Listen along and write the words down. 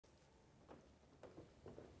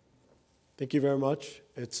Thank you very much.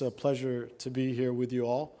 It's a pleasure to be here with you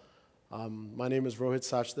all. My name is Rohit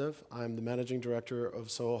Sachdev. I'm the Managing Director of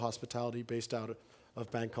Soho Hospitality based out of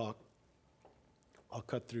Bangkok. I'll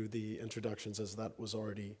cut through the introductions as that was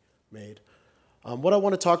already made. What I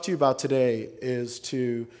want to talk to you about today is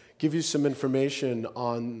to give you some information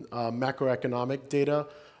on macroeconomic data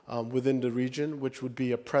within the region, which would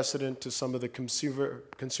be a precedent to some of the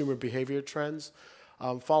consumer behavior trends,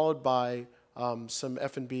 followed by some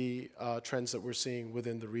F&B trends that we're seeing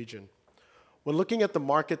within the region. When looking at the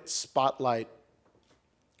market spotlight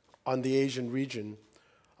on the Asian region,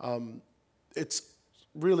 it's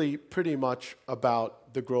really pretty much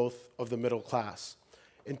about the growth of the middle class.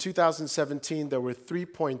 In 2017, there were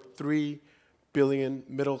 3.3 billion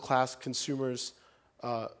middle-class consumers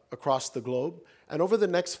across the globe. And over the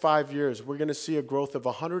next 5 years, we're going to see a growth of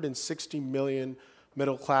 160 million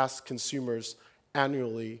middle-class consumers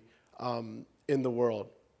annually in the world.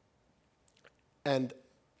 And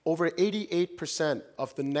over 88%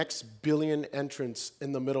 of the next billion entrants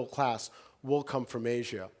in the middle class will come from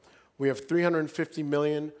Asia. We have 350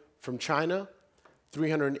 million from China,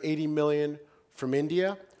 380 million from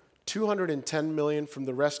India, 210 million from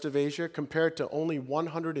the rest of Asia, compared to only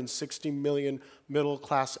 160 million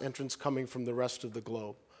middle-class entrants coming from the rest of the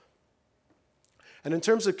globe. And in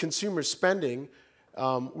terms of consumer spending,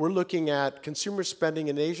 we're looking at consumer spending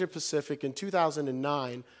in Asia-Pacific in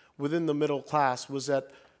 2009 within the middle class was at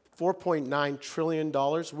 $4.9 trillion.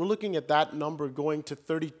 We're looking at that number going to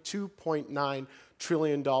 $32.9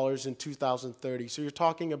 trillion in 2030. So you're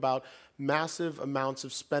talking about massive amounts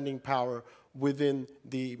of spending power within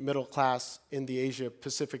the middle class in the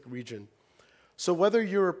Asia-Pacific region. So whether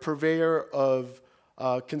you're a purveyor of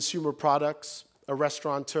consumer products, a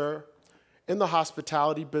restaurateur, in the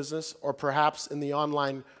hospitality business, or perhaps in the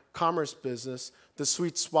online commerce business, the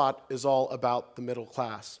sweet spot is all about the middle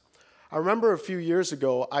class. I remember a few years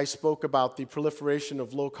ago, I spoke about the proliferation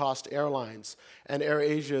of low-cost airlines and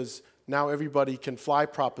AirAsia's now everybody can fly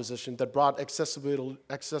proposition that brought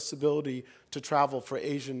accessibility to travel for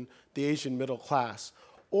the Asian middle class,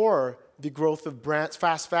 or the growth of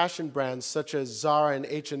fast fashion brands such as Zara and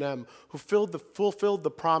H&M, who fulfilled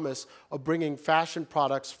the promise of bringing fashion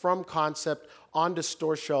products from concept onto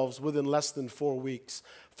store shelves within less than 4 weeks.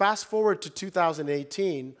 Fast forward to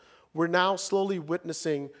 2018, we're now slowly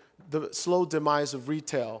witnessing the slow demise of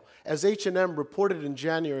retail. As H&M reported in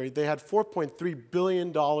January, they had $4.3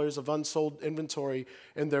 billion of unsold inventory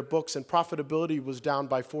in their books, and profitability was down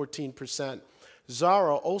by 14%.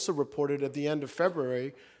 Zara also reported at the end of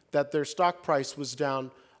February that their stock price was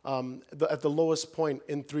down at the lowest point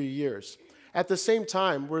in 3 years. At the same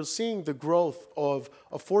time, we're seeing the growth of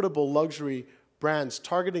affordable luxury brands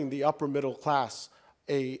targeting the upper middle class,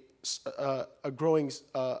 a growing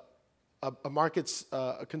a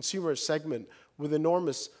consumer segment with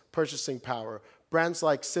enormous purchasing power. Brands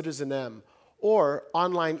like Citizen M, or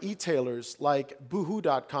online e-tailers like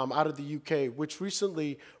Boohoo.com out of the UK, which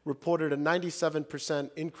recently reported a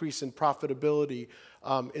 97% increase in profitability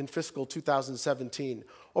in fiscal 2017.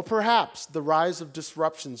 Or perhaps the rise of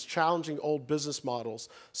disruptions challenging old business models,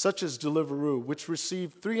 such as Deliveroo, which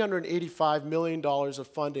received $385 million of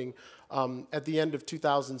funding at the end of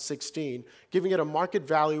 2016, giving it a market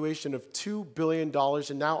valuation of $2 billion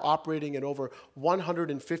and now operating in over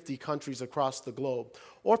 150 countries across the globe.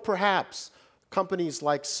 Or perhaps companies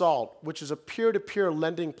like Salt, which is a peer-to-peer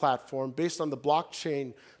lending platform based on the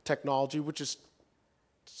blockchain technology, which is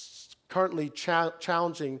currently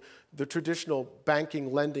challenging the traditional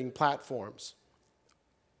banking lending platforms.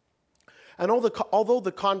 And although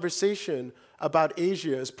the conversation about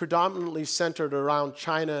Asia is predominantly centered around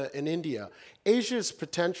China and India, Asia's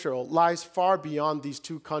potential lies far beyond these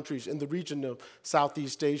two countries in the region of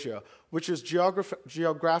Southeast Asia, which is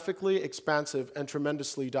geographically expansive and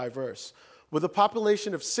tremendously diverse. With a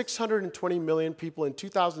population of 620 million people in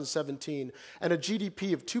 2017 and a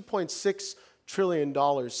GDP of $2.6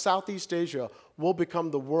 trillion, Southeast Asia will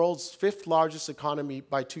become the world's 5th largest economy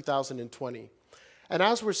by 2020. And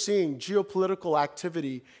as we're seeing geopolitical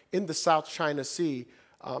activity in the South China Sea,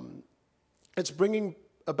 it's bringing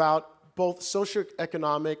about both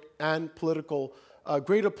socioeconomic and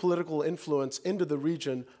greater political influence into the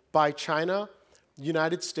region by China,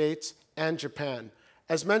 United States, and Japan.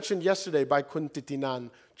 As mentioned yesterday by Kun Titinan,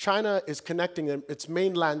 China is connecting its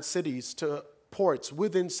mainland cities to ports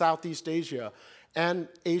within Southeast Asia and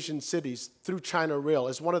Asian cities through China Rail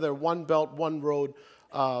as one of their One Belt, One Road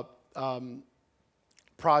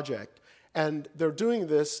project. And they're doing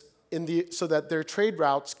this so that their trade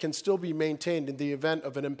routes can still be maintained in the event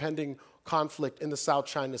of an impending conflict in the South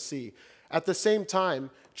China Sea. At the same time,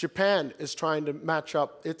 Japan is trying to match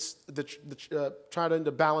up trying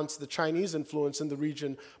to balance the Chinese influence in the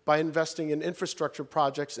region by investing in infrastructure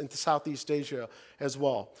projects into Southeast Asia as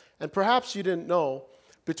well. And perhaps you didn't know,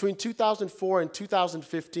 between 2004 and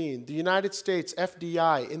 2015, the United States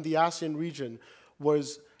FDI in the ASEAN region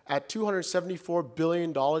was at $274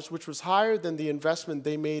 billion, which was higher than the investment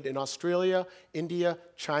they made in Australia, India,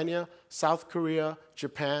 China, South Korea,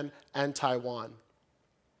 Japan, and Taiwan.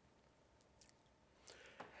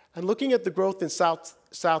 And looking at the growth in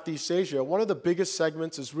Southeast Asia, one of the biggest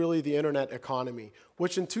segments is really the internet economy,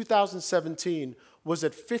 which in 2017 was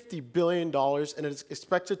at $50 billion and is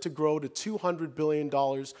expected to grow to $200 billion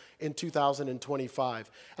in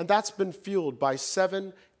 2025. And that's been fueled by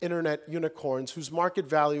 7 internet unicorns whose market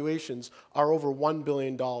valuations are over $1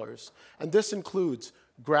 billion. And this includes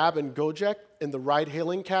Grab and Gojek in the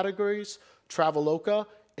ride-hailing categories, Traveloka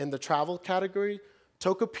in the travel category,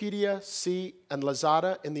 Tokopedia, Sea, and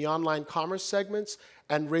Lazada in the online commerce segments,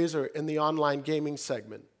 and Razer in the online gaming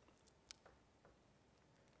segment.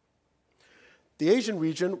 The Asian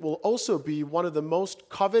region will also be one of the most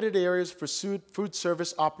coveted areas for food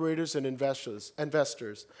service operators and investors.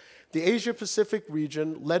 The Asia-Pacific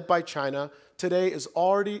region, led by China, today is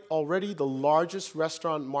already the largest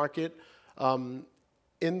restaurant market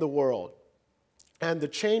in the world. And the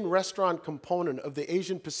chain restaurant component of the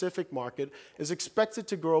Asian-Pacific market is expected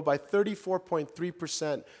to grow by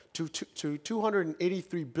 34.3% to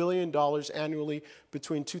 $283 billion annually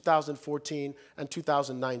between 2014 and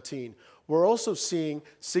 2019. We're also seeing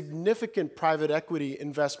significant private equity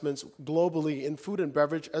investments globally in food and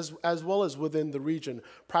beverage as well as within the region.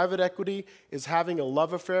 Private equity is having a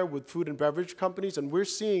love affair with food and beverage companies, and we're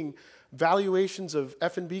seeing valuations of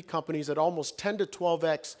F&B companies at almost 10 to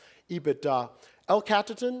 12x EBITDA. El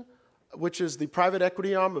Capitan, which is the private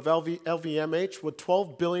equity arm of LVMH, with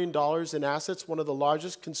 $12 billion in assets, one of the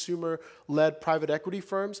largest consumer-led private equity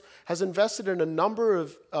firms, has invested in a number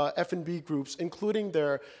of F&B groups, including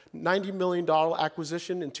their $90 million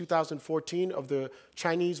acquisition in 2014 of the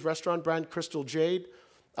Chinese restaurant brand Crystal Jade,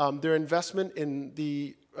 their investment in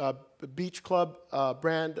the beach club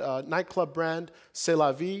nightclub brand C'est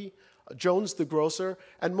La Vie, Jones the Grocer,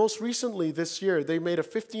 and most recently this year, they made a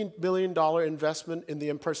 $15 million investment in the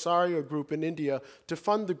Impresario Group in India to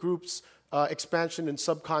fund the group's expansion in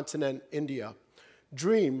subcontinent India.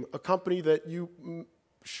 Dream, a company that you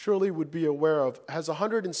surely would be aware of, has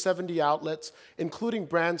 170 outlets, including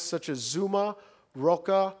brands such as Zuma,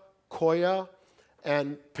 Roka, Koya,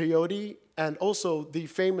 and Peyote, and also the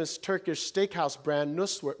famous Turkish steakhouse brand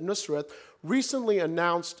Nusret, recently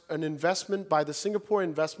announced an investment by the Singapore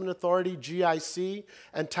Investment Authority, GIC,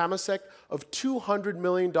 and Temasek of $200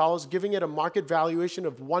 million, giving it a market valuation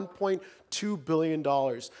of $1.2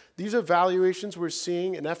 billion. These are valuations we're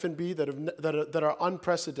seeing in F&B that are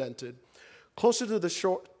unprecedented. Closer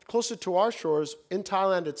to our shores, in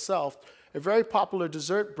Thailand itself, a very popular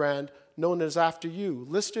dessert brand known as After You,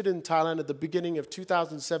 listed in Thailand at the beginning of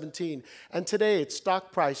 2017, and today its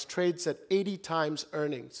stock price trades at 80 times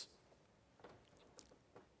earnings.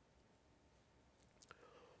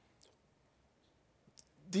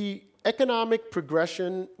 The economic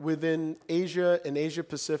progression within Asia and Asia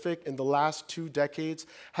Pacific in the last 2 decades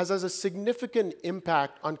has a significant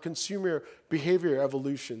impact on consumer behavior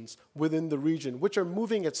evolutions within the region, which are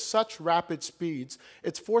moving at such rapid speeds.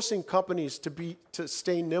 It's forcing companies to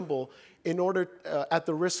stay nimble in order at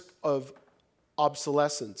the risk of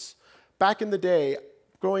obsolescence. Back in the day,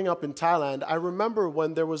 growing up in Thailand, I remember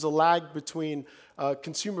when there was a lag between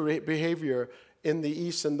consumer behavior in the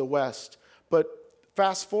East and the West. But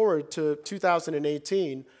fast forward to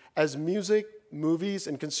 2018, as music, movies,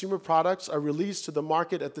 and consumer products are released to the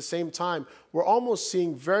market at the same time, we're almost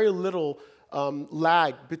seeing very little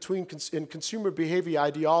lag in consumer behavior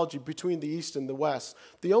ideology between the East and the West.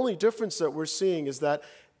 The only difference that we're seeing is that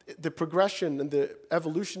the progression and the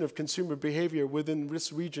evolution of consumer behavior within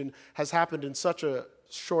this region has happened in such a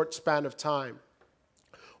short span of time.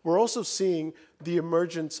 We're also seeing the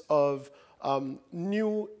emergence of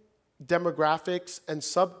new demographics and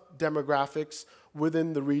sub-demographics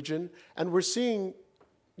within the region, and we're seeing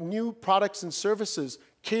new products and services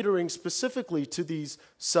catering specifically to these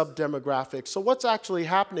sub-demographics. So what's actually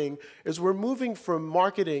happening is we're moving from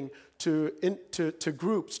marketing to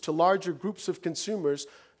groups, to larger groups of consumers,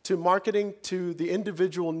 to marketing to the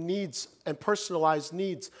individual needs and personalized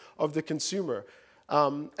needs of the consumer.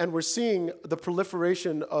 And we're seeing the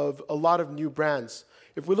proliferation of a lot of new brands.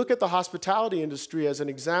 If we look at the hospitality industry as an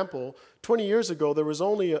example, 20 years ago, there was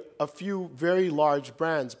only a few very large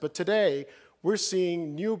brands. But today, we're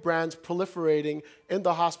seeing new brands proliferating in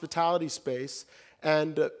the hospitality space.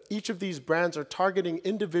 And each of these brands are targeting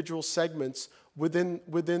individual segments within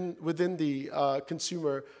the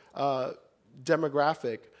consumer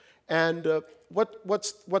demographic. And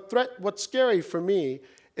what's scary for me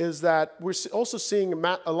is that we're also seeing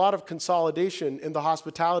a lot of consolidation in the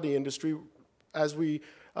hospitality industry, as we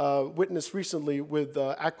witnessed recently with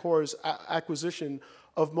Accor's acquisition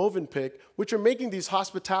of Movenpick, which are making these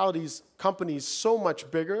hospitality companies so much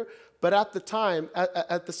bigger. But at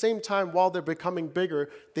the same time, while they're becoming bigger,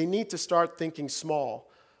 they need to start thinking small.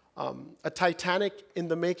 A Titanic in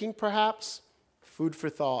the making, perhaps? Food for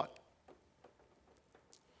thought.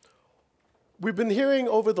 We've been hearing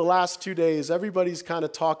over the last 2 days, everybody's kind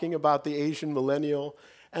of talking about the Asian millennial,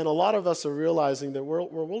 and a lot of us are realizing that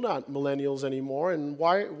we're not millennials anymore, and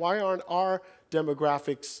why aren't our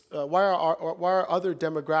demographics, why are other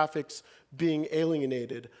demographics being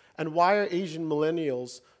alienated? And why are Asian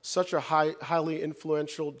millennials such a highly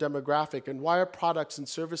influential demographic? And why are products and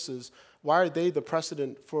services, why are they the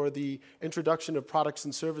precedent for the introduction of products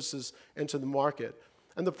and services into the market?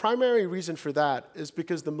 And the primary reason for that is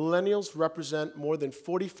because the millennials represent more than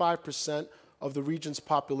 45% of the region's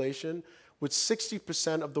population, with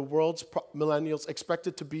 60% of the world's millennials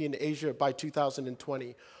expected to be in Asia by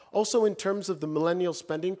 2020. Also, in terms of the millennial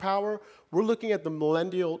spending power, we're looking at the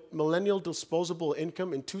millennial disposable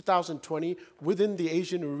income in 2020 within the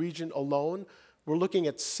Asian region alone. We're looking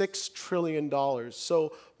at $6 trillion.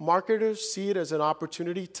 So marketers see it as an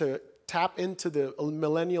opportunity to tap into the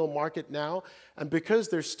millennial market now, and because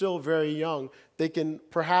they're still very young, they can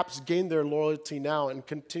perhaps gain their loyalty now and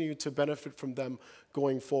continue to benefit from them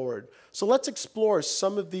going forward. So let's explore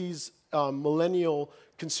some of these millennial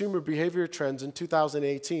consumer behavior trends in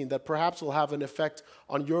 2018 that perhaps will have an effect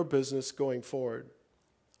on your business going forward.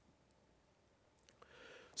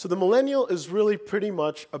 So the millennial is really pretty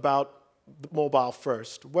much about mobile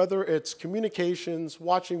first, whether it's communications,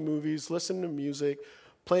 watching movies, listening to music,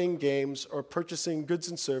 playing games, or purchasing goods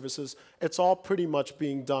and services. It's all pretty much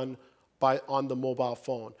being done on the mobile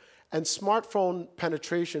phone. And smartphone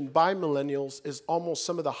penetration by millennials is almost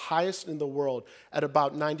some of the highest in the world at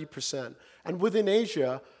about 90%. And within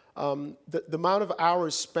Asia, the amount of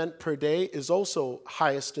hours spent per day is also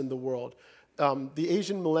highest in the world. The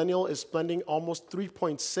Asian millennial is spending almost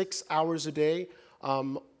 3.6 hours a day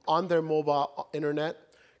on their mobile internet,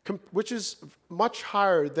 which is much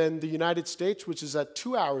higher than the United States, which is at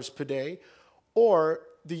 2 hours per day, or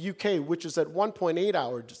the UK, which is at 1.8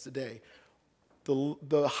 hours a day.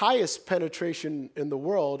 The highest penetration in the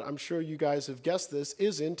world, I'm sure you guys have guessed this,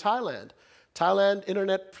 is in Thailand. Thailand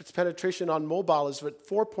internet penetration on mobile is at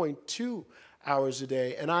 4.2 hours a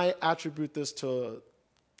day, and I attribute this to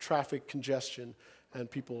traffic congestion and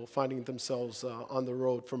people finding themselves on the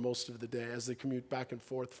road for most of the day as they commute back and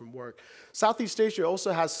forth from work. Southeast Asia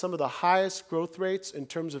also has some of the highest growth rates in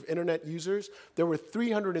terms of internet users. There were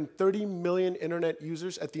 330 million internet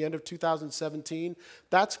users at the end of 2017.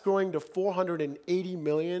 That's growing to 480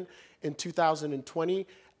 million in 2020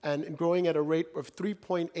 and growing at a rate of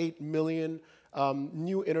 3.8 million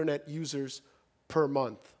new internet users per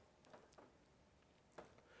month.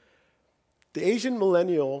 The Asian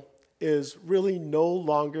millennial is really no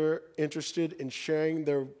longer interested in sharing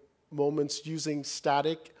their moments using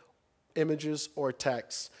static images or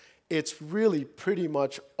text. It's really pretty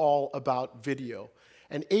much all about video.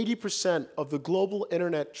 And 80% of the global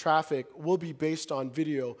internet traffic will be based on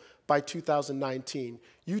video by 2019.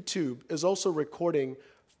 YouTube is also recording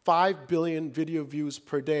 5 billion video views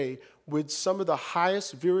per day, with some of the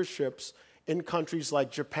highest viewerships in countries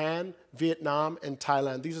like Japan, Vietnam, and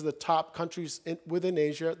Thailand. These are the top countries within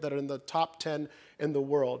Asia that are in the top 10 in the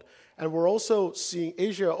world. And we're also seeing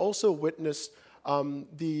Asia also witnessed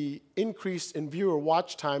the increase in viewer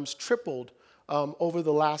watch times tripled over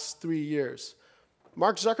the last 3 years.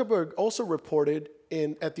 Mark Zuckerberg also reported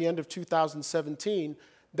at the end of 2017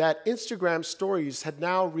 that Instagram stories had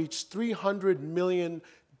now reached 300 million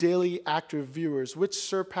daily active viewers, which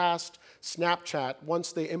surpassed Snapchat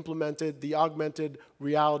once they implemented the augmented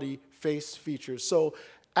reality face features. So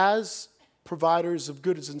as providers of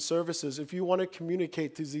goods and services, if you want to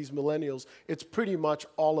communicate to these millennials, it's pretty much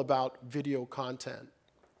all about video content.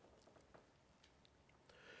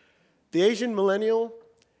 The Asian millennial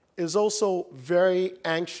is also very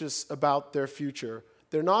anxious about their future.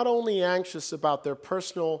 They're not only anxious about their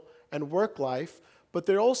personal and work life, but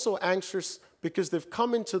they're also anxious because they've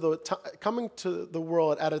coming to the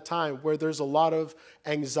world at a time where there's a lot of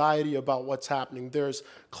anxiety about what's happening. There's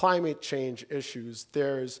climate change issues.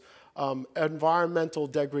 There's environmental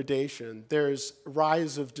degradation. There's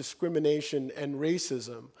rise of discrimination and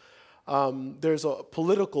racism. There's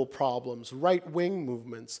political problems, right-wing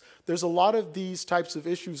movements. There's a lot of these types of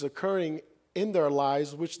issues occurring in their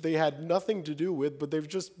lives which they had nothing to do with, but they've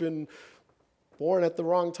just been born at the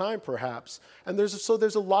wrong time, perhaps. And so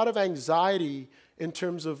there's a lot of anxiety in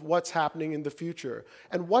terms of what's happening in the future.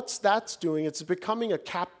 And what that's doing, it's becoming a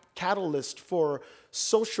catalyst for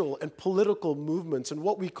social and political movements and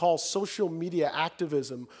what we call social media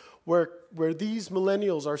activism, where these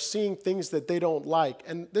millennials are seeing things that they don't like.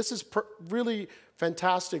 And this is really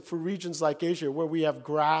fantastic for regions like Asia, where we have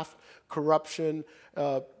graft, corruption,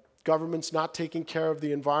 governments not taking care of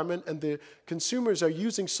the environment, and the consumers are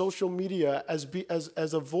using social media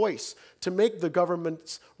as a voice to make the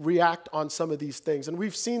governments react on some of these things. And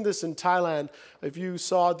we've seen this in Thailand. If you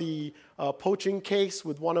saw the poaching case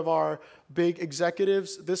with one of our big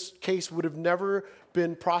executives, this case would have never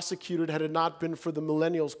been prosecuted had it not been for the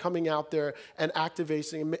millennials coming out there and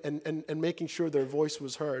activating and making sure their voice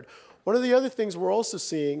was heard. One of the other things we're also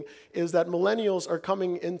seeing is that millennials are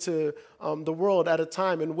coming into the world at a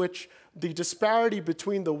time in which the disparity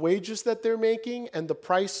between the wages that they're making and the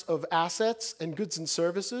price of assets and goods and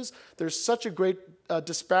services, there's such a great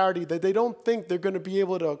disparity that they don't think they're going to be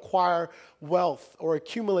able to acquire wealth or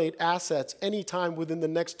accumulate assets anytime within the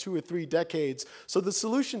next 2 or 3 decades. So the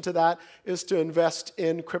solution to that is to invest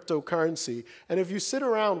in cryptocurrency. And if you sit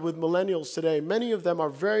around with millennials today, many of them are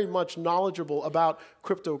very much knowledgeable about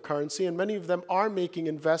cryptocurrency, and many of them are making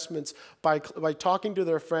investments by talking to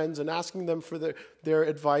their friends and asking them for their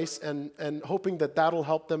advice and hoping that that'll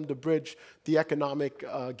help them to bridge the economic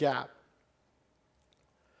gap.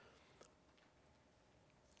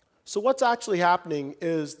 So what's actually happening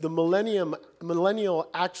is the millennial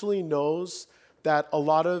actually knows that a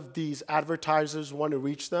lot of these advertisers want to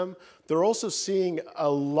reach them. They're also seeing a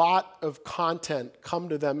lot of content come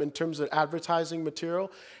to them in terms of advertising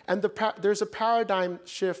material. And there's a paradigm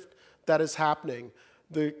shift that is happening.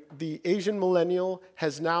 The Asian millennial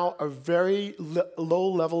has now a very low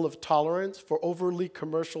level of tolerance for overly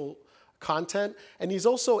commercial content, and he's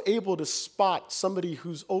also able to spot somebody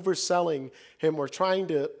who's overselling him or trying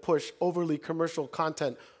to push overly commercial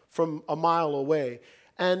content from a mile away.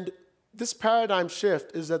 And this paradigm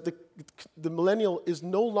shift is that the millennial is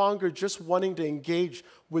no longer just wanting to engage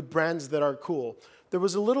with brands that are cool. There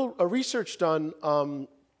was a research done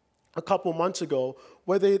a couple months ago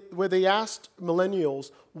where they asked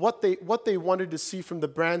millennials what they wanted to see from the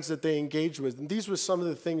brands that they engage with. And these were some of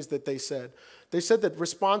the things that they said. They said that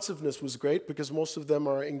responsiveness was great because most of them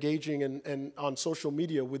are engaging on social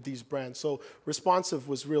media with these brands. So responsive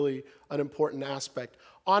was really an important aspect.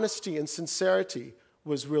 Honesty and sincerity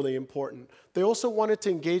was really important. They also wanted to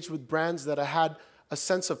engage with brands that had a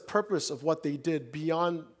sense of purpose of what they did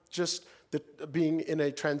beyond just being in a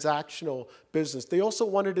transactional business. They also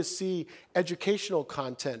wanted to see educational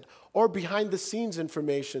content or behind-the-scenes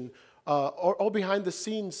information or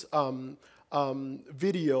behind-the-scenes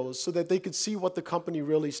videos so that they could see what the company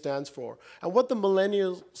really stands for. And what the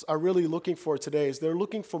millennials are really looking for today is they're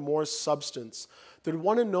looking for more substance. They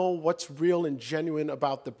want to know what's real and genuine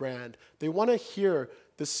about the brand. They want to hear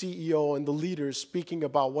the CEO and the leaders speaking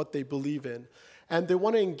about what they believe in. And they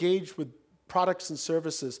want to engage with products and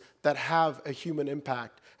services that have a human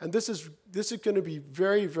impact. And this is going to be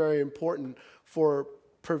very, very important for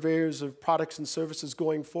purveyors of products and services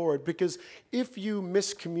going forward, because if you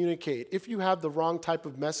miscommunicate, if you have the wrong type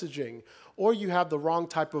of messaging, or you have the wrong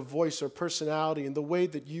type of voice or personality in the way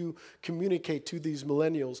that you communicate to these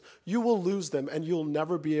millennials, you will lose them and you'll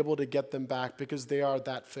never be able to get them back because they are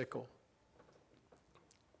that fickle.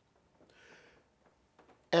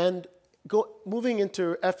 And moving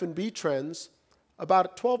into F&B trends,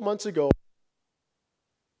 about 12 months ago,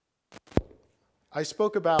 I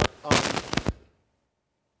spoke about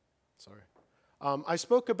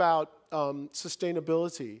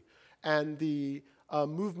sustainability and the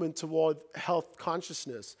movement toward health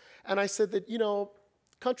consciousness. And I said that,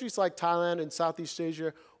 countries like Thailand and Southeast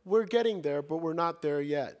Asia, we're getting there, but we're not there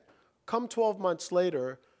yet. Come 12 months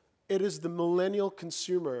later, it is the millennial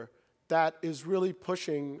consumer that is really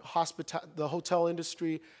pushing the hotel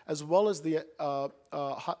industry as well as the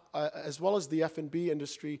F&B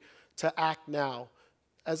industry to act now.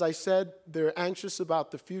 As I said, they're anxious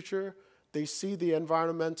about the future. They see the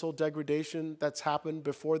environmental degradation that's happened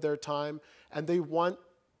before their time, and they want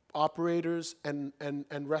operators and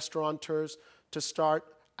restaurateurs to start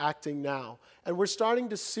acting now. And we're starting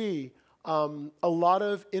to see a lot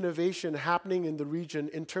of innovation happening in the region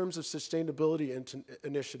in terms of sustainability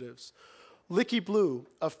initiatives. Licky Blue,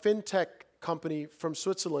 a fintech company from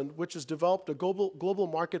Switzerland, which has developed a global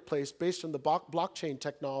marketplace based on the blockchain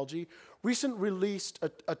technology, recently released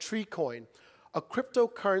a tree coin. a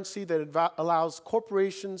cryptocurrency that allows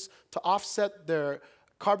corporations to offset their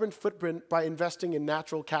carbon footprint by investing in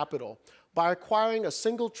natural capital. By acquiring a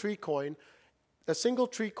single tree coin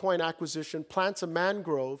acquisition plants a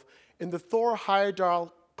mangrove in the Thor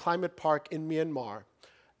Heyerdahl Climate Park in Myanmar,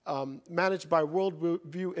 managed by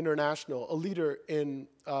Worldview International, a leader in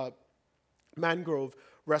mangrove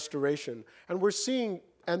restoration. And we're seeing,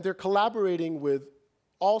 and they're collaborating with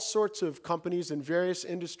all sorts of companies in various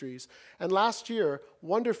industries. And last year,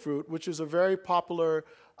 Wonderfruit, which is a very popular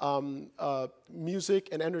music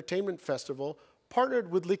and entertainment festival,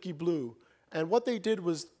 partnered with Licky Blue. And what they did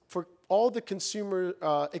was, for all the consumer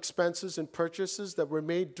expenses and purchases that were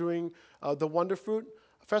made during the Wonderfruit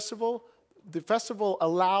Festival, the festival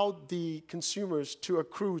allowed the consumers to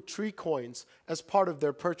accrue tree coins as part of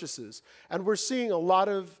their purchases. And we're seeing a lot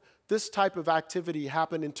of this type of activity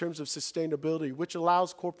happen in terms of sustainability, which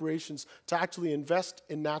allows corporations to actually invest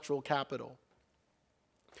in natural capital.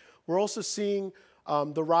 We're also seeing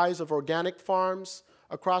the rise of organic farms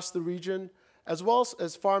across the region, as well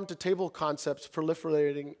as farm-to-table concepts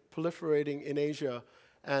proliferating in Asia.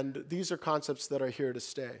 And these are concepts that are here to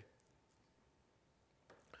stay.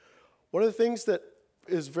 One of the things that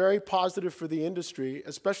is very positive for the industry,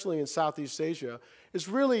 especially in Southeast Asia, is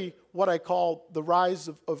really what I call the rise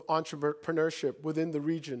of entrepreneurship within the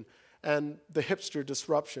region and the hipster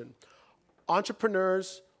disruption.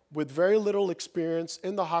 Entrepreneurs with very little experience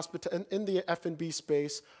in the F&B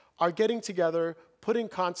space are getting together, putting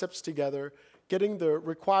concepts together, getting the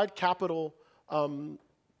required capital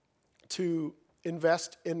to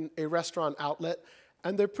invest in a restaurant outlet,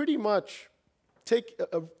 and they're pretty much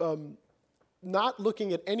not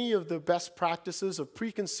looking at any of the best practices of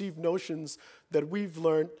preconceived notions that we've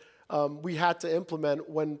learned we had to implement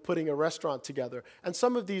when putting a restaurant together. And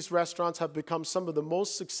some of these restaurants have become some of the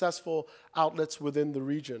most successful outlets within the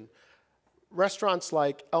region. Restaurants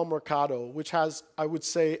like El Mercado, which has, I would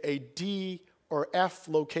say, a D or F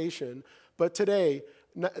location, but today,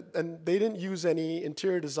 and they didn't use any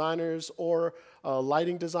interior designers or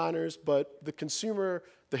lighting designers, but the consumer,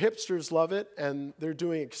 the hipsters love it, and they're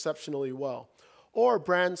doing exceptionally well. Or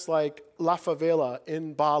brands like La Favela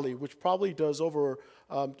in Bali, which probably does over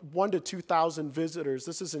 1,000 to 2,000 visitors.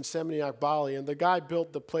 This is in Seminyak, Bali, and the guy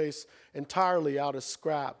built the place entirely out of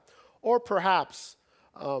scrap. Or perhaps,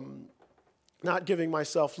 not giving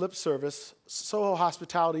myself lip service, Soho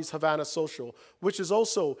Hospitality's Havana Social, which is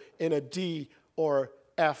also in a D or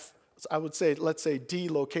F, I would say, let's say D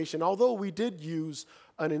location. Although we did use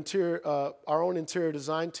our own interior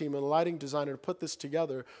design team and a lighting designer to put this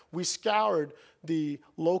together, we scoured the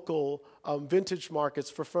local vintage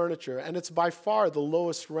markets for furniture, and it's by far the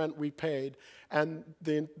lowest rent we paid and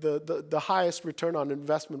the highest return on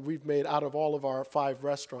investment we've made out of all of our 5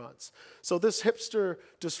 restaurants. So this hipster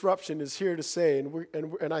disruption is here to stay,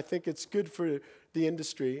 and I think it's good for the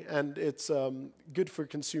industry, and it's good for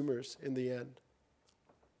consumers in the end.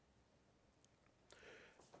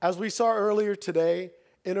 As we saw earlier today,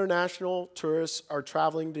 international tourists are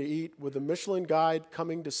traveling to eat, with a Michelin guide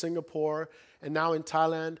coming to Singapore and now in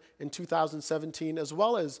Thailand in 2017, as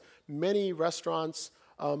well as many restaurants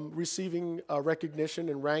receiving recognition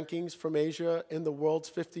and rankings from Asia in the world's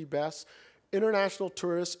 50 best. International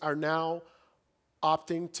tourists are now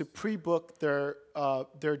opting to pre-book their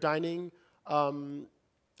dining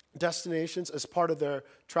destinations as part of their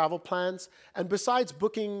travel plans. And besides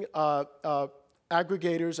booking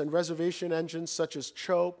aggregators and reservation engines such as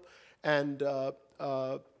Chope and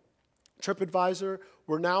TripAdvisor,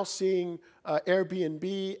 we're now seeing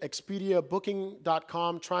Airbnb, Expedia,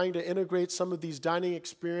 Booking.com trying to integrate some of these dining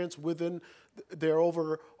experience within their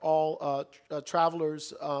overall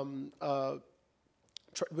travelers and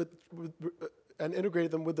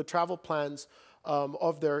integrate them with the travel plans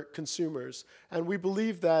of their consumers. And we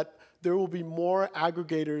believe that there will be more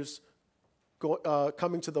aggregators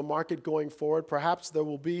coming to the market going forward. Perhaps there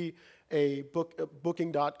will be a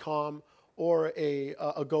Booking.com or a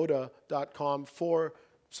Agoda.com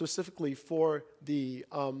specifically for the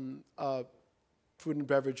food and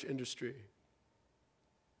beverage industry.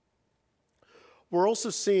 We're also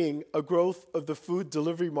seeing a growth of the food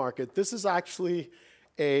delivery market. This is actually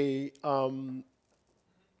a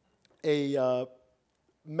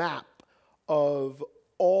map of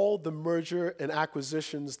all the merger and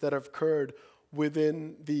acquisitions that have occurred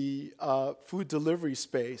within the food delivery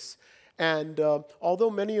space. And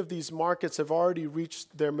although many of these markets have already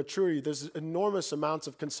reached their maturity, there's enormous amounts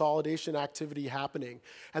of consolidation activity happening.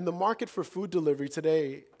 And the market for food delivery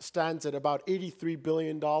today stands at about $83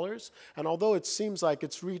 billion. And although it seems like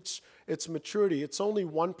it's reached its maturity, it's only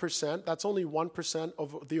 1%. That's only 1%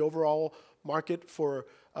 of the overall market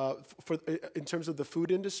in terms of the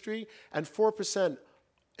food industry, and 4%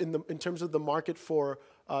 in terms of the market for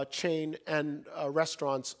chain and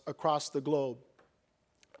restaurants across the globe.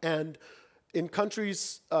 And in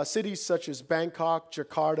countries, cities such as Bangkok,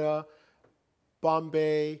 Jakarta,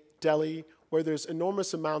 Bombay, Delhi, where there's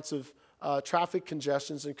enormous amounts of traffic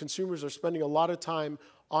congestions and consumers are spending a lot of time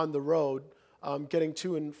on the road getting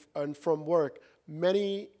to and from work,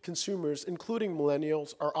 many consumers, including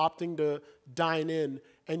millennials, are opting to dine in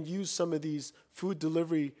and use some of these food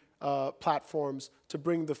delivery platforms to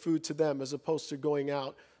bring the food to them as opposed to going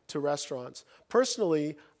out to restaurants.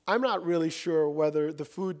 Personally, I'm not really sure whether the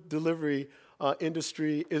food delivery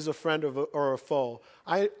industry is a friend or a foe.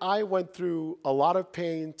 I went through a lot of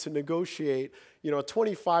pain to negotiate, a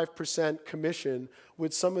 25% commission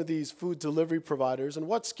with some of these food delivery providers. And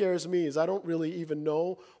what scares me is I don't really even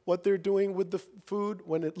know what they're doing with the food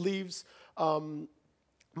when it leaves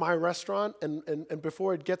my restaurant and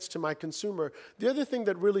before it gets to my consumer. The other thing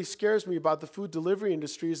that really scares me about the food delivery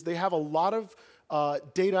industry is they have a lot of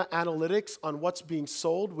data analytics on what's being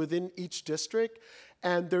sold within each district,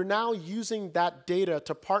 and they're now using that data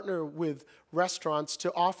to partner with restaurants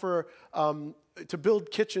to offer, to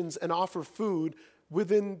build kitchens and offer food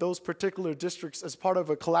within those particular districts as part of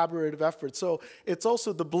a collaborative effort. So it's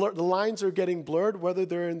also the lines are getting blurred, whether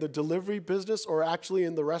they're in the delivery business or actually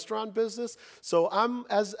in the restaurant business. So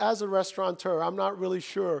as a restaurateur, I'm not really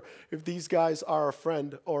sure if these guys are a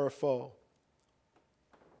friend or a foe.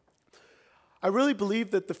 I really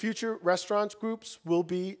believe that the future restaurant groups will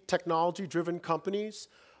be technology-driven companies.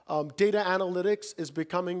 Data analytics is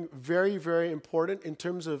becoming very, very important in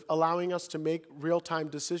terms of allowing us to make real-time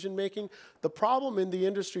decision-making. The problem in the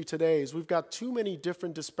industry today is we've got too many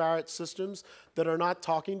different disparate systems that are not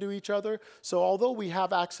talking to each other. So although we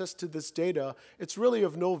have access to this data, it's really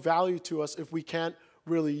of no value to us if we can't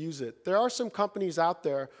really use it. There are some companies out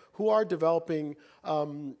there who are developing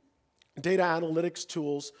data analytics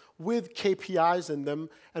tools with KPIs in them,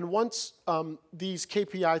 and once these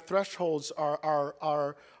KPI thresholds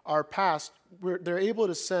are passed, they're able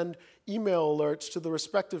to send email alerts to the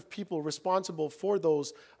respective people responsible for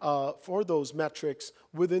those metrics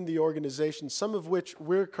within the organization, some of which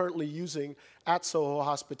we're currently using at Soho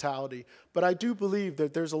Hospitality. But I do believe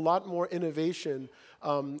that there's a lot more innovation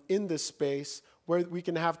in this space where we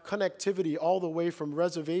can have connectivity all the way from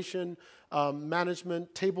reservation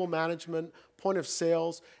management, table management, point of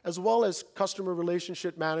sales, as well as customer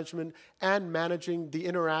relationship management and managing the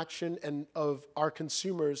interaction of our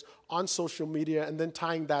consumers on social media and then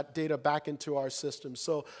tying that data back into our system.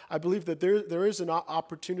 So I believe that there is an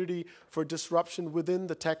opportunity for disruption within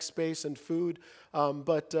the tech space and food,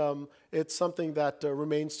 but it's something that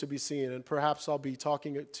remains to be seen. And perhaps I'll be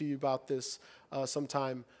talking to you about this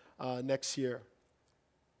sometime next year.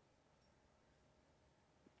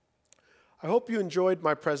 I hope you enjoyed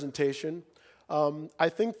my presentation. I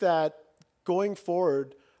think that going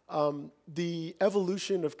forward, the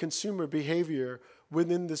evolution of consumer behavior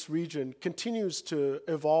within this region continues to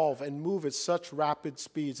evolve and move at such rapid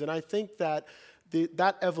speeds. And I think that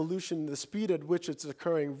that evolution, the speed at which it's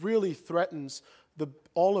occurring, really threatens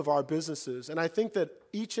all of our businesses. And I think that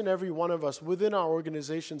each and every one of us within our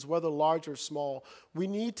organizations, whether large or small, we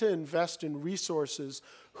need to invest in resources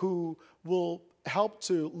who will help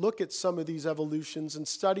to look at some of these evolutions and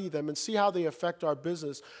study them and see how they affect our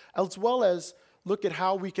business, as well as look at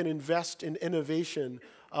how we can invest in innovation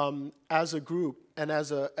as a group and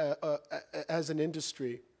as an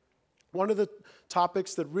industry. One of the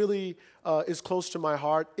topics that really is close to my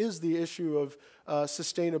heart is the issue of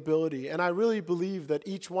sustainability. And I really believe that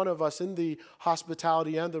each one of us in the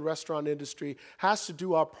hospitality and the restaurant industry has to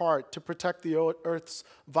do our part to protect the Earth's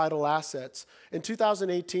vital assets. In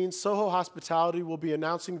 2018, Soho Hospitality will be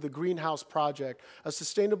announcing the Greenhouse Project, a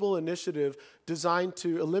sustainable initiative designed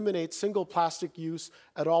to eliminate single plastic use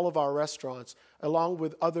at all of our restaurants, along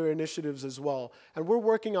with other initiatives as well. And we're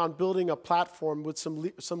working on building a platform with some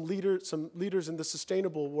leaders in the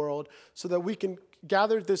sustainable world so that we can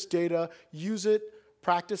gather this data, use it,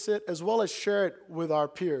 practice it, as well as share it with our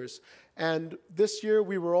peers. And this year,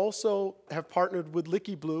 we were also have partnered with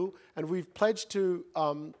Licky Blue, and we've pledged to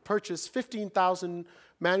purchase 15,000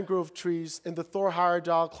 mangrove trees in the Thor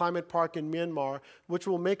Heyerdahl Climate Park in Myanmar, which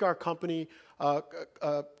will make our company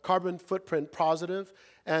carbon footprint positive.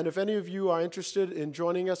 And if any of you are interested in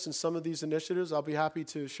joining us in some of these initiatives, I'll be happy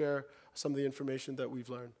to share some of the information that we've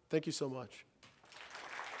learned. Thank you so much.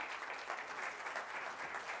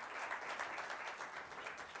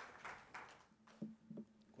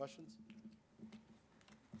 Questions?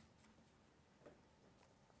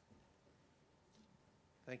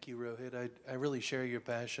 Thank you, Rohit. I really share your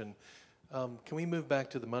passion. Can we move back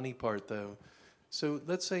to the money part, though? So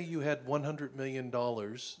let's say you had $100 million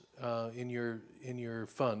in your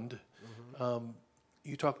fund. Mm-hmm.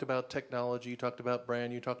 You talked about technology, you talked about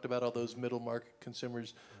brand, you talked about all those middle market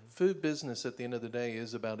consumers. Mm-hmm. Food business, at the end of the day,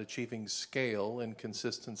 is about achieving scale and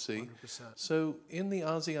consistency. 100%. So in the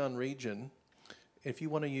ASEAN region, if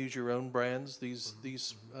you want to use your own brands, these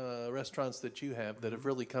restaurants that you have that have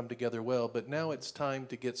really come together well, but now it's time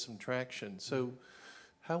to get some traction. So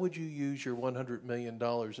how would you use your $100 million,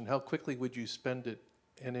 and how quickly would you spend it,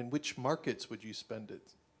 and in which markets would you spend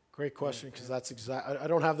it? Great question, because that's I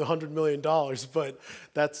don't have the $100 million, but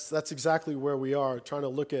that's exactly where we are, trying to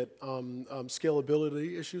look at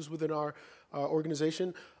scalability issues within our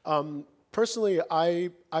organization. Personally, I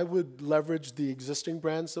would leverage the existing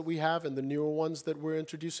brands that we have and the newer ones that we're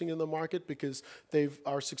introducing in the market, because they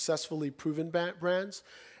are successfully proven brands.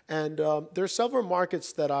 And there are several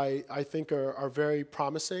markets that I think are very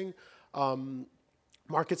promising.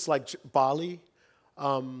 Markets like Bali,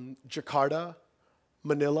 Jakarta,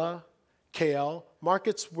 Manila, KL,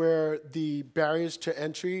 markets where the barriers to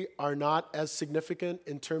entry are not as significant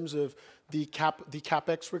in terms of the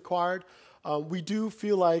capex required. We do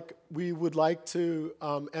feel like we would like to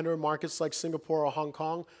enter markets like Singapore or Hong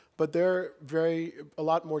Kong, but they're a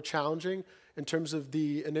lot more challenging in terms of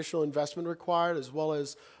the initial investment required, as well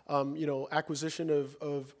as acquisition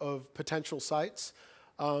of potential sites.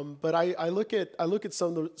 But I look at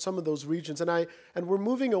some of those regions, and we're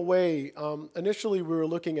moving away. Initially, we were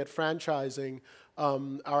looking at franchising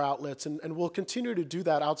our outlets, and we'll continue to do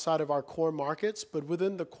that outside of our core markets. But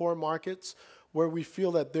within the core markets, where we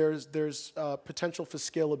feel that there's potential for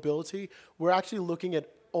scalability, we're actually looking at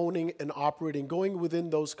owning and operating, going within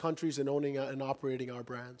those countries and owning and operating our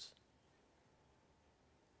brands.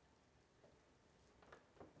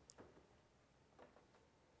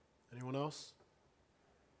 Anyone else?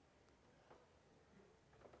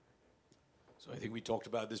 So I think we talked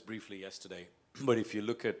about this briefly yesterday, but if you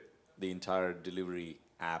look at the entire delivery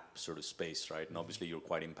app sort of space, right, and obviously you're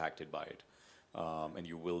quite impacted by it, and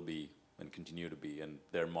you will be and continue to be, and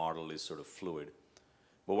their model is sort of fluid.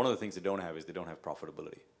 But one of the things they don't have is they don't have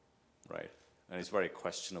profitability, right? And it's very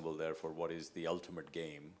questionable, therefore, what is the ultimate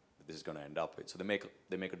game that this is going to end up with. So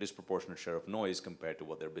they make a disproportionate share of noise compared to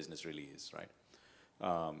what their business really is, right?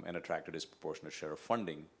 And attract a disproportionate share of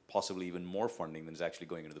funding, possibly even more funding than is actually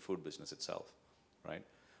going into the food business itself, right?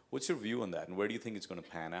 What's your view on that, and where do you think it's going to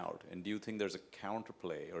pan out? And do you think there's a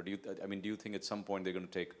counterplay, or do you think at some point they're going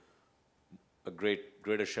to take a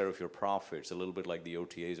greater share of your profits, a little bit like the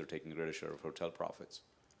OTAs are taking a greater share of hotel profits?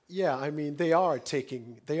 Yeah, I mean,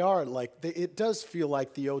 it does feel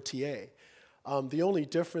like the OTA. The only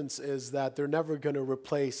difference is that they're never going to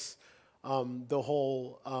replace the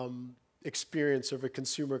whole experience of a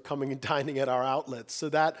consumer coming and dining at our outlets. So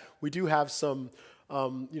that we do have some,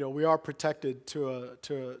 we are protected to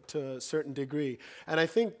a certain degree. And I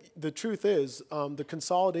think the truth is the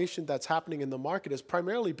consolidation that's happening in the market is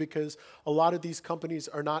primarily because a lot of these companies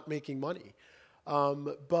are not making money.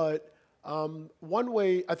 But one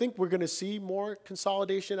way, I think we're going to see more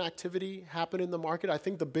consolidation activity happen in the market. I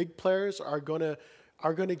think the big players are going to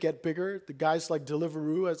get bigger. The guys like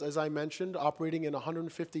Deliveroo, as I mentioned, operating in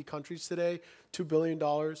 150 countries today, $2 billion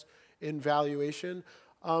in valuation.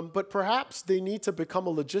 But perhaps they need to become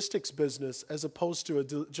a logistics business as opposed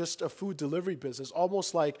to just a food delivery business,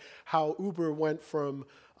 almost like how Uber went from,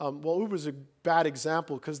 Uber's a bad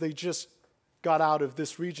example because they just got out of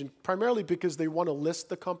this region, primarily because they want to list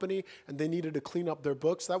the company and they needed to clean up their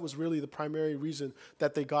books. That was really the primary reason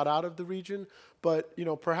that they got out of the region. But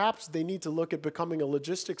perhaps they need to look at becoming a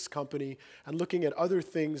logistics company and looking at other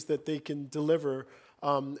things that they can deliver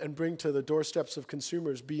and bring to the doorsteps of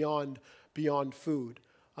consumers beyond food.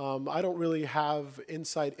 I don't really have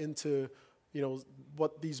insight into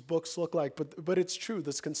what these books look like, but it's true.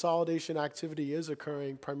 This consolidation activity is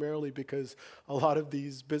occurring primarily because a lot of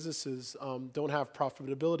these businesses don't have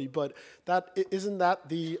profitability. But isn't that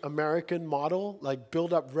the American model? Like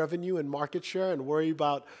build up revenue and market share and worry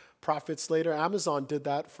about profits later. Amazon did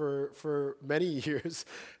that for many years,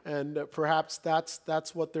 and perhaps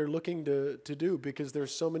that's what they're looking to do, because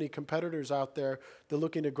there's so many competitors out there. They're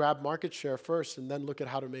looking to grab market share first and then look at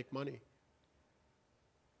how to make money.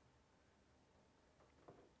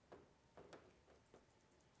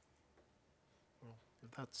 Well,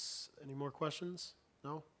 if that's any more questions?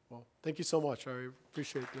 No? Well, thank you so much. I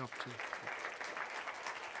appreciate the opportunity.